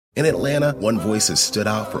In Atlanta, one voice has stood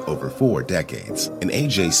out for over 4 decades. An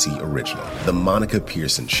AJC original, The Monica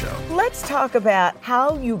Pearson Show. Let's talk about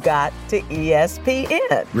how you got to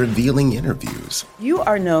ESPN. Revealing interviews. You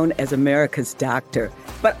are known as America's doctor,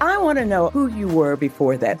 but I want to know who you were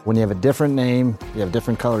before that. When you have a different name, you have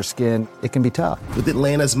different color skin, it can be tough. With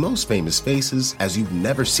Atlanta's most famous faces as you've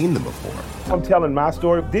never seen them before. I'm telling my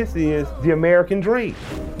story. This is the American dream.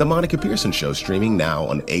 The Monica Pearson Show, streaming now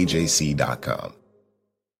on AJC.com.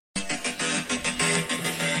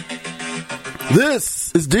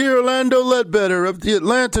 This is Dear Orlando Ledbetter of the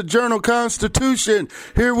Atlanta Journal-Constitution,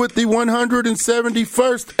 here with the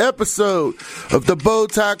 171st episode of the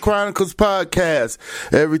Bowtie Chronicles podcast.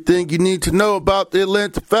 Everything you need to know about the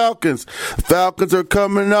Atlanta Falcons. The Falcons are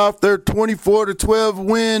coming off their 24-12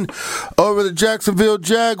 win over the Jacksonville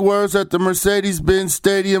Jaguars at the Mercedes-Benz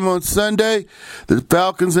Stadium on Sunday. The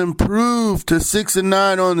Falcons improved to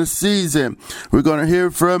 6-9 on the season. We're going to hear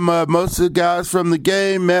from most of the guys from the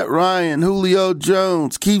game: Matt Ryan, Julio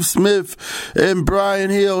Jones, Keith Smith, and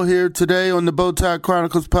Brian Hill here today on the Bowtie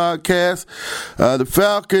Chronicles podcast. The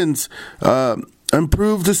Falcons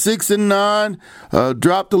improved to 6-9,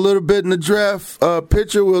 dropped a little bit in the draft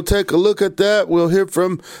picture. We'll take a look at that. We'll hear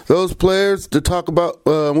from those players to talk about.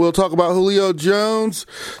 We'll talk about Julio Jones,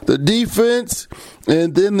 the defense,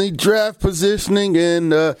 and then the draft positioning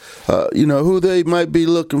and who they might be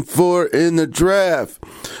looking for in the draft.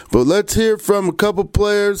 But let's hear from a couple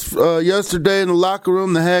players yesterday in the locker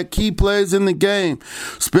room that had key plays in the game.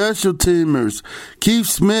 Special teamers. Keith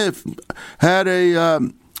Smith had a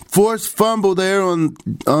forced fumble there on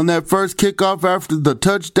that first kickoff after the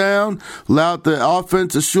touchdown, allowed the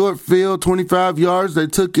offense a short field, 25 yards. They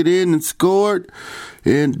took it in and scored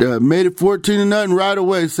and made it 14-0 right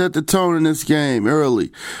away, set the tone in this game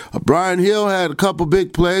early. Brian Hill had a couple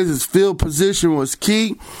big plays. His field position was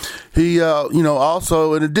key. He,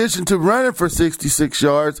 also, in addition to running for 66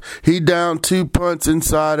 yards, he downed 2 punts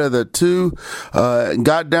inside of the 2, and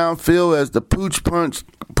got downfield as the pooch punt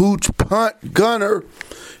gunner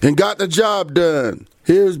and got the job done.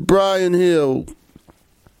 Here's Brian Hill.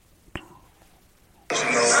 Grew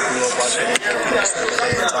up watching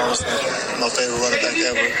Thomas, my favorite running back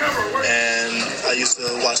ever. And I used to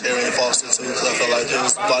watch Arian Foster too, because I felt like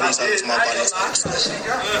his body type was my body type.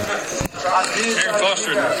 Arian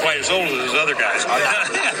Foster is quite as old as those other guys. But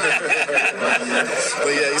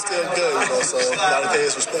yeah, he's still good, so I gotta pay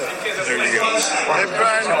his respect. There you go. Hey,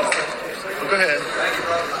 Brian, go ahead.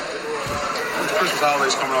 Christmas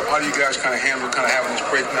holidays coming up. How do you guys kind of handle having this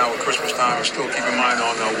break now with Christmas time and still keep in mind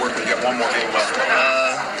on work? You got one more game left.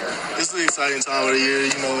 This is the exciting time of the year.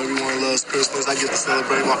 You know, everyone loves Christmas. I get to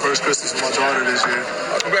celebrate my first Christmas with my daughter this year.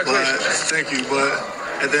 Congratulations. Thank you. But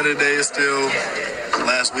at the end of the day, it's still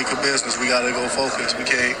last week of business. We got to go focus. We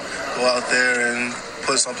can't go out there and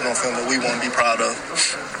put something on film that we want to be proud of.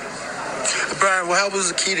 Brian, what was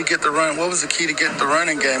the key to get the run? What was the key to get the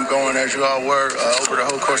running game going as you all were over the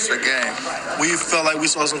whole course of the game? We felt like we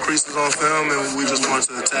saw some creases on film, and we just wanted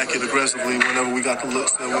to attack it aggressively whenever we got the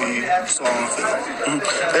looks that we saw on film.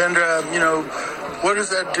 Mm-hmm. And, what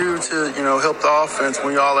does that do to, help the offense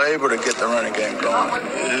when y'all are able to get the running game going?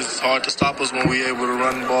 It's hard to stop us when we're able to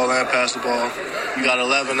run the ball and pass the ball. We got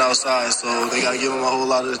 11 outside, so they got to give them a whole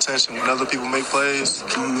lot of attention. When other people make plays,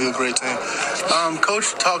 we're a great team.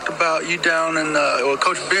 Coach talked about you down in,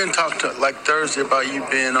 Coach Ben talked Thursday about you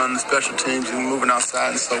being on the special teams and moving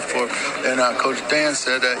outside and so forth. And Coach Dan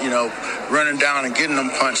said that, running down and getting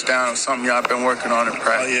them punched down is something y'all been working on in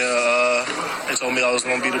practice. They told me I was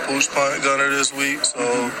going to be the push punt gunner this week, so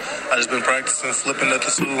I just been practicing flipping at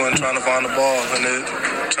the 2 and trying to find the ball, and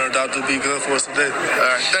it turned out to be good for us today. All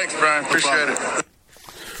right, thanks, Brian. Appreciate it.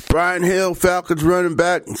 Brian Hill, Falcons running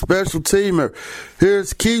back and special teamer.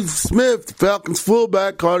 Here's Keith Smith, Falcons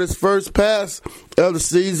fullback, caught his first pass of the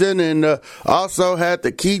season and also had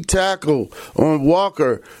the key tackle on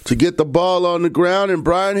Walker to get the ball on the ground, and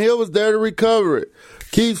Brian Hill was there to recover it.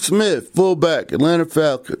 Keith Smith, fullback, Atlanta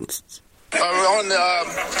Falcons. On the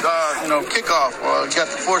kickoff, you got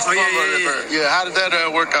the forced fumble. Yeah, how did that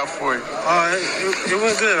work out for you? It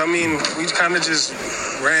went good. I mean, we kind of just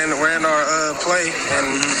ran our play, and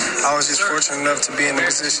I was just fortunate enough to be in the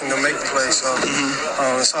position to make the play. So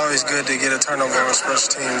it's always good to get a turnover on special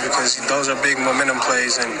teams because those are big momentum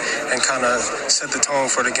plays and kind of set the tone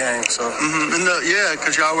for the game. So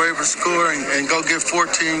because y'all were able to score and go get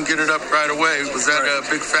 14, get it up right away. Was that a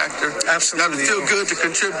big factor? Absolutely. That was still good to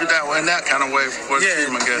contribute that way in that kind of way for the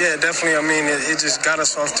team, I guess. Yeah, definitely. I mean, it just got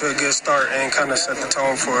us off to a good start and kind of set the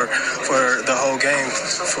tone for the whole game,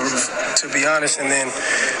 to be honest. And then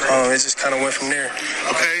it just kind of went from there.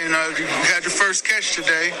 Okay, you had your first catch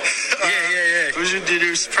today. Yeah. Did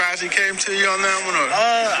you surprise he came to you on that one? Or?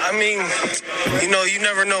 I mean, you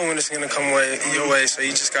never know when it's going to come your way, so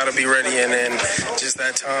you just got to be ready. And then just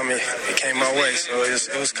that time, it came my way. So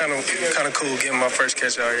it was kind of cool getting my first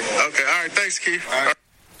catch out here. Okay, all right. Thanks, Keith.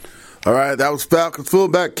 All right, that was Falcons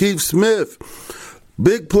fullback Keith Smith.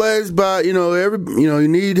 Big plays by, you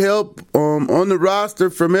need help on the roster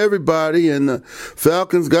from everybody, and the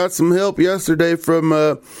Falcons got some help yesterday from,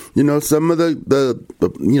 some of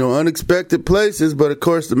the unexpected places, but of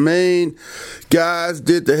course the main guys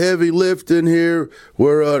did the heavy lifting here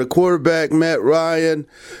were the quarterback Matt Ryan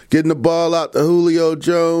getting the ball out to Julio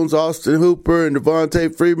Jones, Austin Hooper, and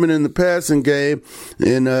Devontae Freeman in the passing game,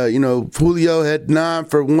 and, Julio had 9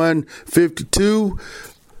 for 152.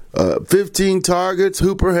 15 targets.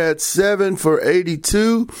 Hooper had 7 for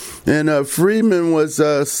 82, and Freeman was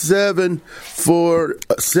 7 for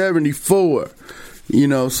 74.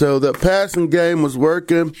 So the passing game was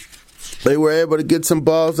working. They were able to get some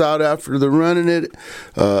balls out after the running it.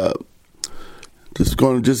 Just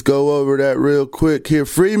going to go over that real quick here.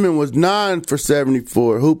 Freeman was 9 for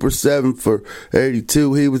 74. Hooper 7 for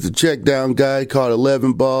 82. He was the check down guy. He caught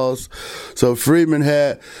 11 balls. So Freeman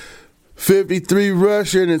had 53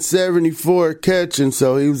 rushing and 74 catching,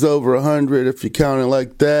 so he was over 100 if you count it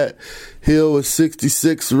like that. Hill was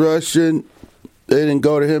 66 rushing. They didn't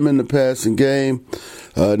go to him in the passing game.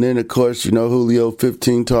 And then, of course, Julio,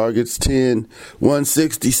 15 targets, 10,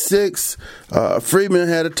 166. Freeman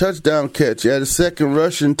had a touchdown catch. He had a second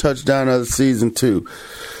rushing touchdown of the season, too.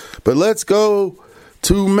 But let's go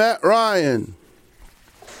to Matt Ryan.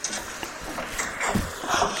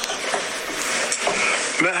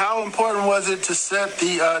 How important was it to set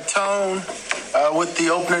the tone with the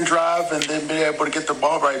opening drive and then be able to get the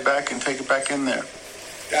ball right back and take it back in there?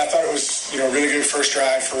 Yeah, I thought it was, a really good first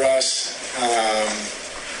drive for us.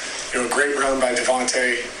 Great run by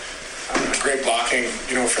Devontae, great blocking,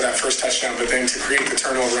 for that first touchdown. But then to create the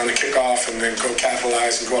turnover on the kickoff and then go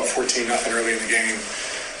capitalize and go up 14-0 early in the game,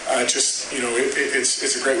 it's a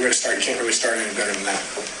great way to start. You can't really start any better than that.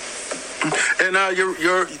 And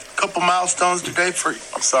your couple milestones today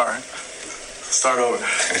Start over. A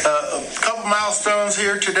couple milestones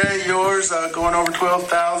here today. Yours going over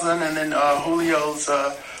 12,000, and then Julio's.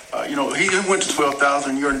 He went to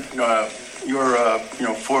 12,000. Your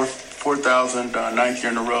 4,000 ninth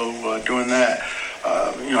year in a row doing that.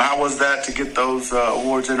 How was that to get those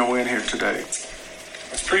awards in a win here today? It's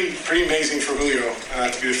pretty amazing for Julio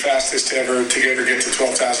to be the fastest to ever get to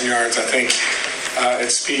 12,000 yards. I think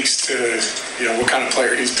it speaks to what kind of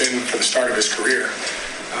player he's been for the start of his career.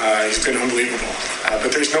 He's been unbelievable.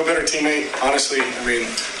 But there's no better teammate, honestly. I mean,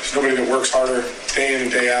 there's nobody that works harder day in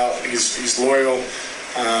and day out. He's loyal.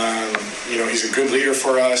 He's a good leader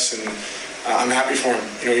for us, and I'm happy for him.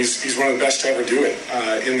 He's one of the best to ever do it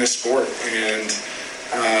in this sport, and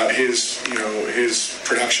his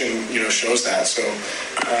production shows that. So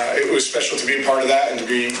it was special to be a part of that and to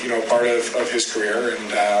be part of his career,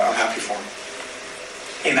 and I'm happy for him.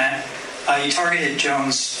 Hey, Matt. You targeted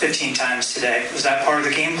Jones 15 times today. Was that part of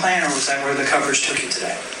the game plan, or was that where the coverage took you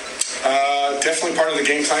today? Definitely part of the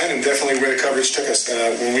game plan, and definitely where the coverage took us.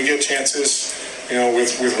 When we get chances,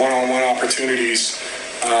 with one-on-one opportunities,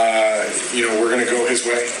 we're going to go his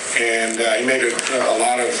way. And he made a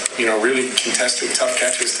lot of, really contested, tough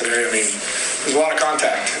catches today. I mean, there's a lot of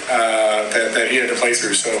contact that he had to play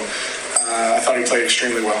through. So I thought he played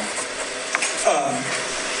extremely well.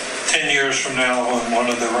 10 years from now, when one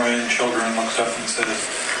of the Ryan children looks up and says,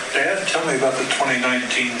 "Dad, tell me about the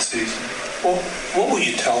 2019 season," well, what will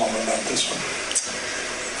you tell them about this one?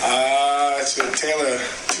 It's a tale of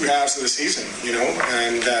two halves of the season,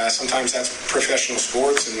 and sometimes that's professional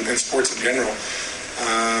sports and sports in general.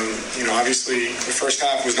 Obviously the first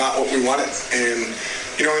half was not what we wanted, and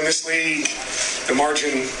in this league the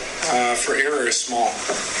margin for error is small,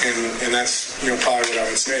 and that's probably what I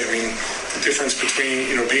would say. I mean, the difference between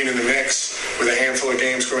being in the mix with a handful of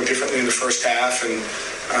games going differently in the first half and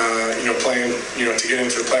playing to get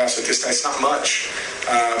into the playoffs at this time, it's not much,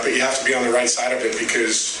 but you have to be on the right side of it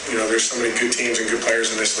because there's so many good teams and good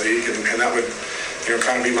players in this league, and that would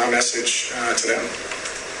kind of be my message to them.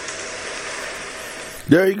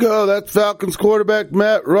 There you go. That's Falcons quarterback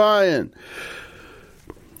Matt Ryan.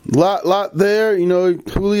 Lot there.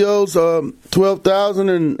 Julio's 12,000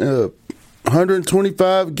 and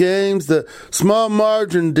 125 games. The small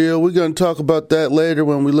margin deal, we're going to talk about that later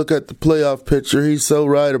when we look at the playoff picture. He's so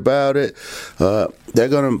right about it. They're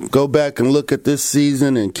going to go back and look at this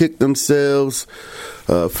season and kick themselves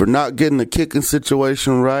for not getting the kicking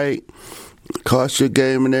situation right. Cost you a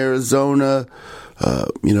game in Arizona.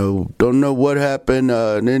 Don't know what happened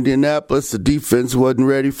in Indianapolis. The defense wasn't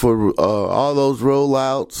ready for all those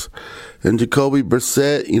rollouts. And Jacoby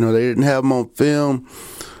Brissett, they didn't have him on film.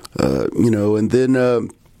 And then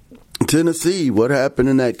Tennessee, what happened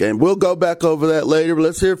in that game? We'll go back over that later, but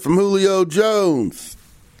let's hear from Julio Jones.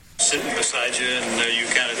 Sitting beside you, and you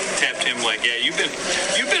kind of tapped him like, "Yeah, you've been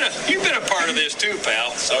a part of this too,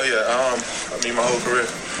 pal." Oh yeah, my whole career.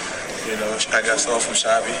 I got sold from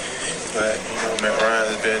Shabby, but Matt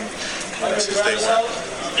Ryan has been since day one.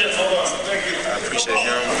 I appreciate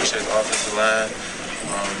him. Appreciate the offensive line.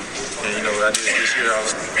 I did this year. I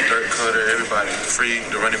was Dirk Cutter, everybody,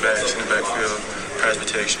 the running backs in the backfield, pass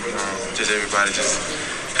protection, just everybody just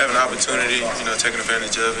having an opportunity, taking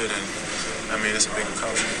advantage of it, and it's a big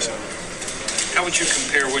accomplishment. So. How would you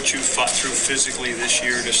compare what you fought through physically this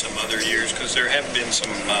year to some other years? Because there have been some,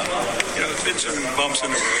 there's been some bumps in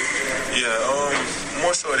the road. Yeah,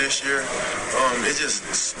 more so this year. It's just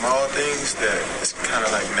small things that it's kind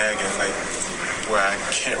of like nagging, like where I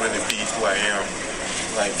can't really be who I am.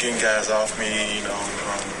 Like getting guys off me,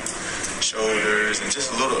 shoulders, and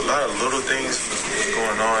just a lot of little things was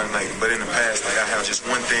going on. But in the past, I have just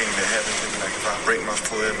one thing that happens to me, like if I break my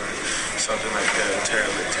foot or something like that, tear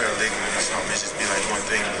a ligament or something, it just be like one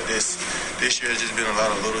thing. But this year has just been a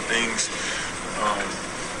lot of little things.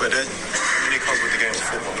 But that it comes with the game of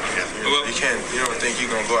football. You don't think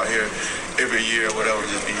you're gonna go out here every year or whatever,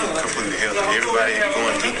 just be completely healthy. Everybody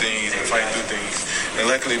going through things and fighting through things. And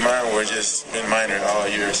luckily mine were just been minor all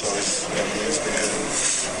year, so it's been good.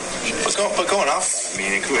 But going off that,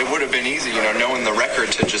 it would have been easy, knowing the record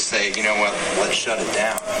to just say, let's shut it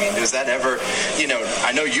down. Does that ever,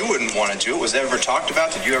 I know you wouldn't want to do it. Was that ever talked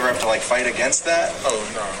about? Did you ever have to fight against that? Oh,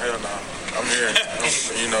 no, hell no. I'm here.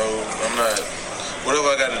 I'm not, whatever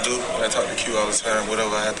I got to do, I talk to Q all the time,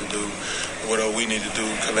 whatever I have to do, whatever we need to do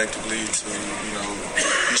collectively to,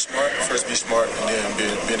 be smart, first be smart, and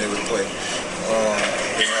then being able to play. I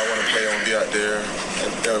want to play, I want to be out there.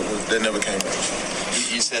 That never came back.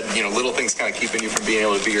 You said, little things kind of keeping you from being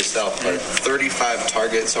able to be yourself. But 35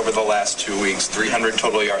 targets over the last 2 weeks, 300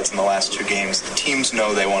 total yards in the last 2 games. Teams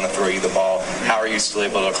know they want to throw you the ball. How are you still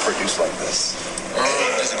able to produce like this?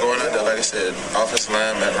 Just going out there, like I said, offensive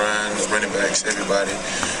line, Matt Ryan, the running backs, everybody.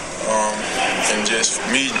 And just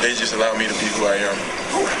me, they just allow me to be who I am,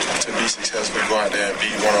 to be successful, go out there and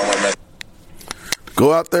beat one-on-one matchups.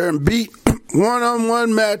 Go out there and beat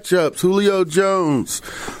one-on-one matchups. Julio Jones.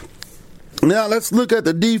 Now, let's look at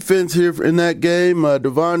the defense here in that game.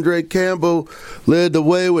 Devondre Campbell led the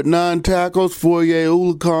way with 9 tackles. Foye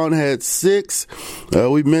Oluokun had 6.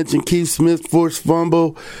 We mentioned Keith Smith's forced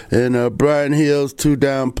fumble and Brian Hill's 2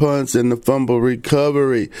 down punts and the fumble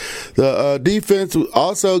recovery. The defense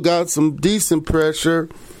also got some decent pressure.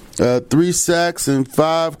 3 sacks and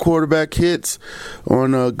 5 quarterback hits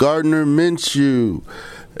on Gardner Minshew.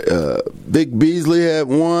 Vic Beasley had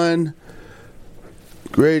 1.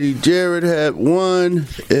 Grady Jarrett had 1,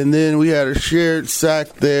 and then we had a shared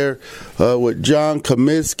sack there with John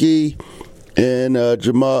Comiskey and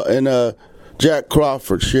Jack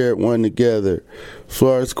Crawford shared 1 together. As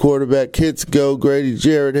far as quarterback hits go, Grady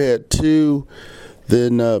Jarrett had 2,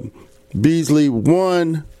 then Beasley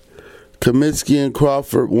 1, Comiskey and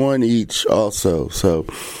Crawford 1 each also. So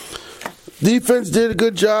defense did a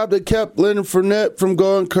good job. They kept Leonard Fournette from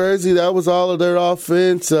going crazy. That was all of their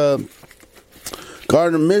offense.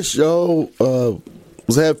 Gardner Minshew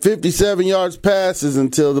had 57 yards passes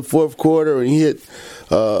until the fourth quarter, and he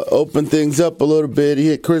opened things up a little bit. He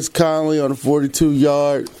hit Chris Conley on a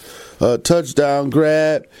 42-yard touchdown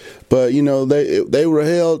grab, but they were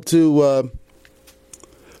held to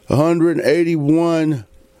 181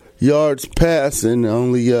 yards passing.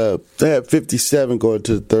 Only they had 57 going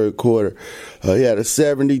to the third quarter. He had a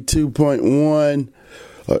 57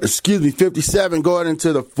 going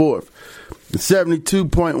into the fourth.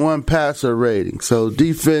 72.1 passer rating. So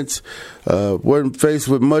defense wasn't faced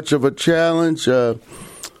with much of a challenge. Fournette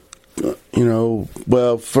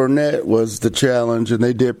was the challenge, and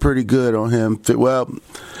they did pretty good on him. 15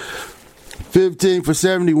 for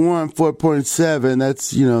 71,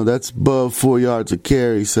 4.7. That's above 4 yards a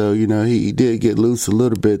carry. So he did get loose a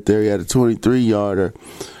little bit there. He had a 23-yarder.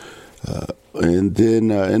 And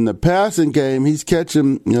then in the passing game, he's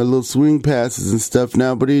catching little swing passes and stuff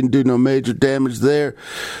now, but he didn't do no major damage there.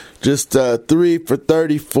 Just 3 for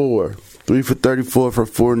 34. 3 for 34 for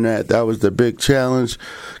Fournette. That was the big challenge.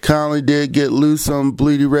 Conley did get loose on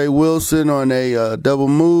Bleedy Ray Wilson on a double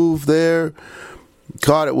move there.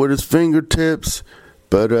 Caught it with his fingertips.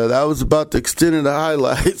 But that was about the extent of the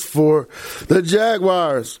highlights for the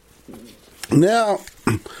Jaguars. Now,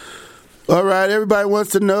 All right, everybody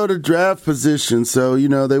wants to know the draft position. So,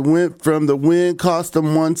 they went from the win, cost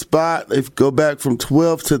them one spot. They go back from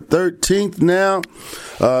 12th to 13th now.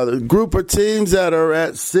 The group of teams that are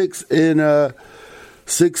at 6 and 8,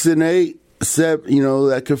 7,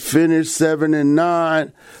 that could finish 7 and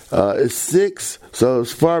 9 is 6. So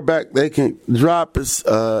as far back they can drop is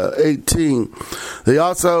 18. They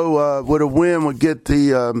also, with a win, would get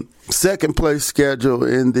the second place schedule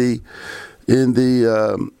in the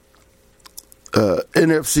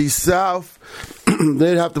NFC South.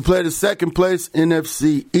 They'd have to play the second place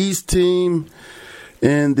NFC East team.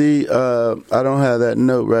 And I don't have that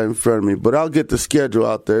note right in front of me, but I'll get the schedule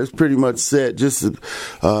out there. It's pretty much set, just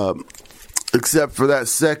except for that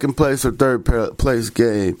second place or third place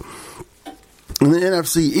game. In the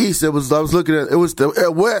NFC East, I was looking at,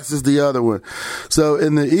 the West is the other one. So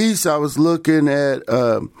in the East, I was looking at,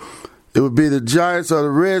 it would be the Giants or the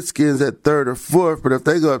Redskins at 3rd or 4th, but if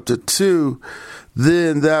they go up to 2,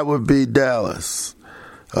 then that would be Dallas.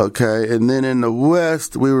 Okay, and then in the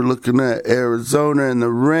West, we were looking at Arizona and the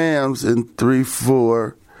Rams in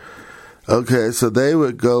 3-4. Okay, so they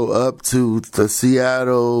would go up to the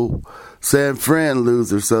Seattle, San Fran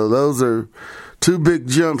loser. So those are 2 big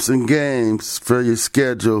jumps in games for your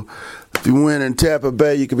schedule. If you win in Tampa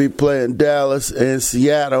Bay, you could be playing Dallas and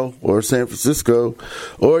Seattle or San Francisco,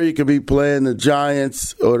 or you could be playing the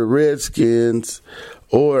Giants or the Redskins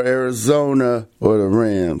or Arizona or the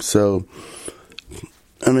Rams. So,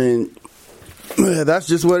 I mean, that's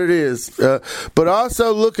just what it is. But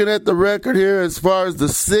also looking at the record here as far as the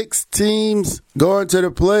 6 teams going to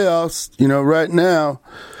the playoffs, right now,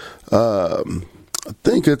 I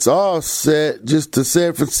think it's all set. Just the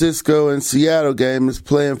San Francisco and Seattle game is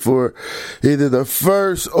playing for either the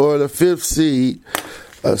 1st or the 5th seed.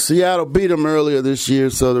 Seattle beat them earlier this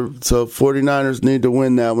year, so 49ers need to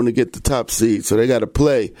win that one to get the top seed. So they got to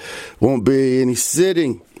play. Won't be any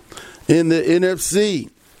sitting in the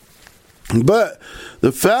NFC. But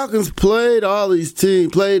the Falcons played all these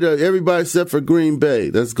teams, played everybody except for Green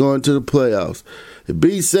Bay. That's going to the playoffs. It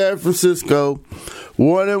beat San Francisco,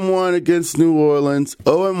 1-1 against New Orleans,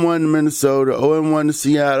 0-1 to Minnesota, 0-1 to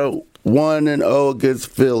Seattle, 1-0 against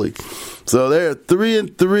Philly. So they're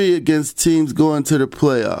 3-3 against teams going to the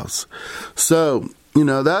playoffs. So,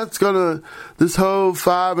 that's this whole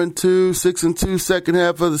 5-2, 6-2 second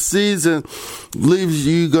half of the season leaves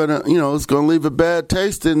you it's gonna leave a bad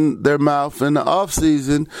taste in their mouth in the off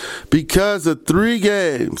season because of 3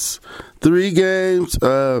 games. 3 games,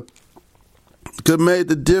 could have made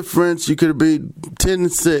the difference. You could be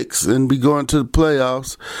 10-6 and be going to the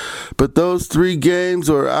playoffs. But those 3 games,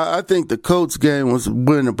 or I think the Colts game was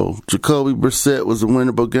winnable. Jacoby Brissett was a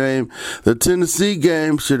winnable game. The Tennessee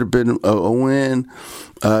game should have been a win.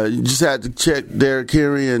 You just had to check Derrick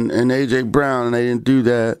Henry and A.J. Brown, and they didn't do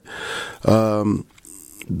that. And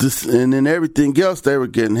then everything else, they were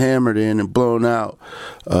getting hammered in and blown out.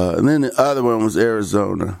 And then the other one was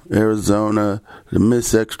Arizona. The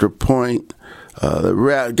missed extra point.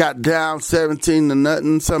 They got down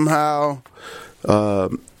 17-0 somehow.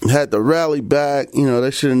 Had to rally back. They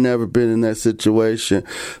should have never been in that situation.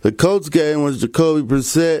 The Colts game was Jacoby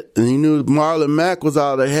Brissett, and you knew Marlon Mack was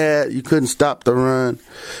all they had. You couldn't stop the run,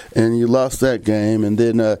 and you lost that game. And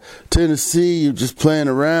then Tennessee, you're just playing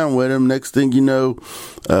around with them. Next thing you know,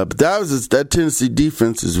 but that Tennessee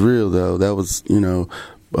defense is real, though. That was,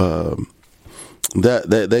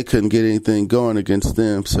 that they couldn't get anything going against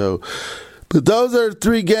them. So. But those are the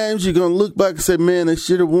 3 games you're going to look back and say, man, they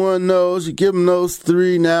should have won those. You give them those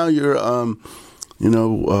 3. Now you're,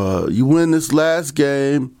 you win this last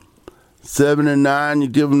game, 7-9. You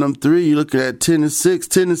give them 3. You're looking at 10-6.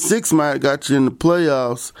 10-6 might have got you in the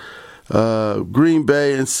playoffs. Green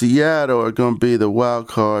Bay and Seattle are going to be the wild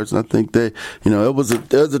cards. And I think it was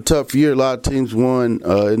a tough year. A lot of teams won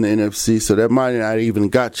in the NFC, so that might not even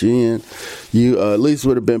got you in. You at least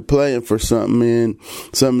would have been playing for something in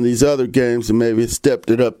some of these other games and maybe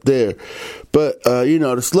stepped it up there. But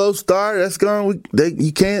the slow start, that's going.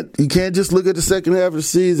 You can't just look at the second half of the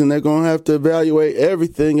season. They're going to have to evaluate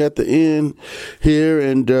everything at the end here,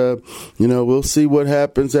 and we'll see what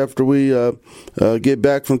happens after we get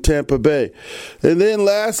back from Tampa Bay. And then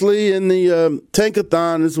lastly, in the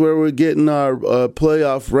Tankathon is where we're getting our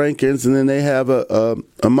playoff rankings, and then they have a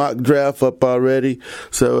mock draft up already.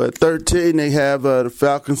 So at 13, they have the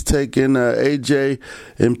Falcons taking A.J.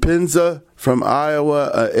 Mpinza from Iowa,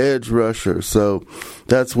 an edge rusher. So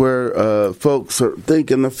that's where folks are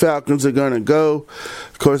thinking the Falcons are going to go.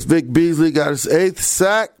 Of course, Vic Beasley got his 8th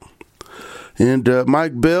sack. And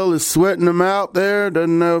Mike Bell is sweating him out there.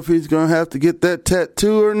 Doesn't know if he's going to have to get that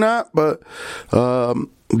tattoo or not, but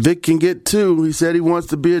Vic can get 2. He said he wants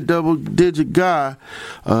to be a double-digit guy.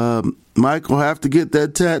 Mike will have to get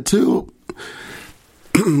that tattoo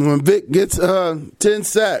when Vic gets 10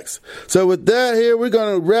 sacks. So with that here, we're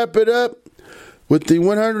going to wrap it up with the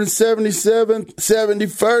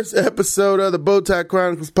 171st episode of the Bowtie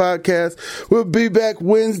Chronicles podcast. We'll be back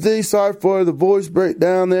Wednesday. Sorry for the voice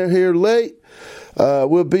breakdown there here late.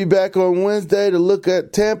 We'll be back on Wednesday to look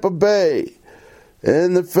at Tampa Bay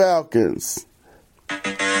and the Falcons.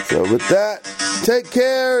 So with that, take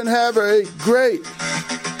care and have a great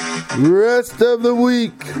rest of the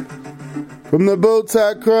week from the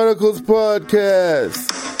Bowtie Chronicles podcast.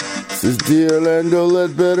 This is the Orlando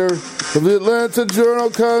Ledbetter of the Atlanta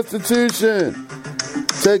Journal-Constitution.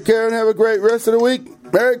 Take care and have a great rest of the week.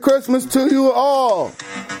 Merry Christmas to you all.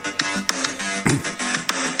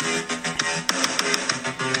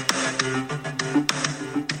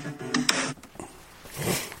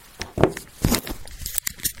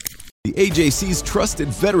 The AJC's trusted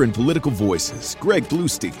veteran political voices, Greg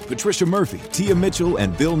Bluestein, Patricia Murphy, Tia Mitchell,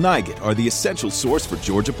 and Bill Nigett, are the essential source for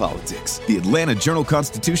Georgia politics. The Atlanta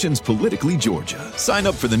Journal-Constitution's Politically Georgia. Sign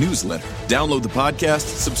up for the newsletter, download the podcast,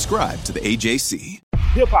 subscribe to the AJC.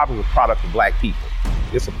 Hip-hop is a product of black people.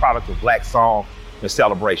 It's a product of black song and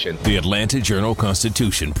celebration. The Atlanta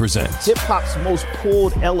Journal-Constitution presents hip-hop's most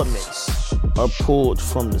pulled elements are pulled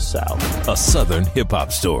from the South. A Southern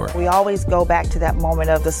hip-hop story. We always go back to that moment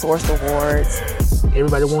of the Source Awards.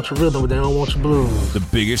 Everybody wants your rhythm, but they don't want your blues. The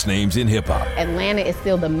biggest names in hip-hop. Atlanta is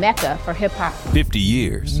still the mecca for hip-hop. 50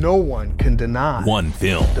 years. No one can deny one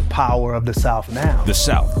film. The power of the South now. The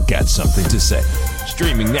South got something to say.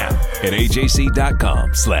 Streaming now at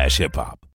ajc.com/hiphop.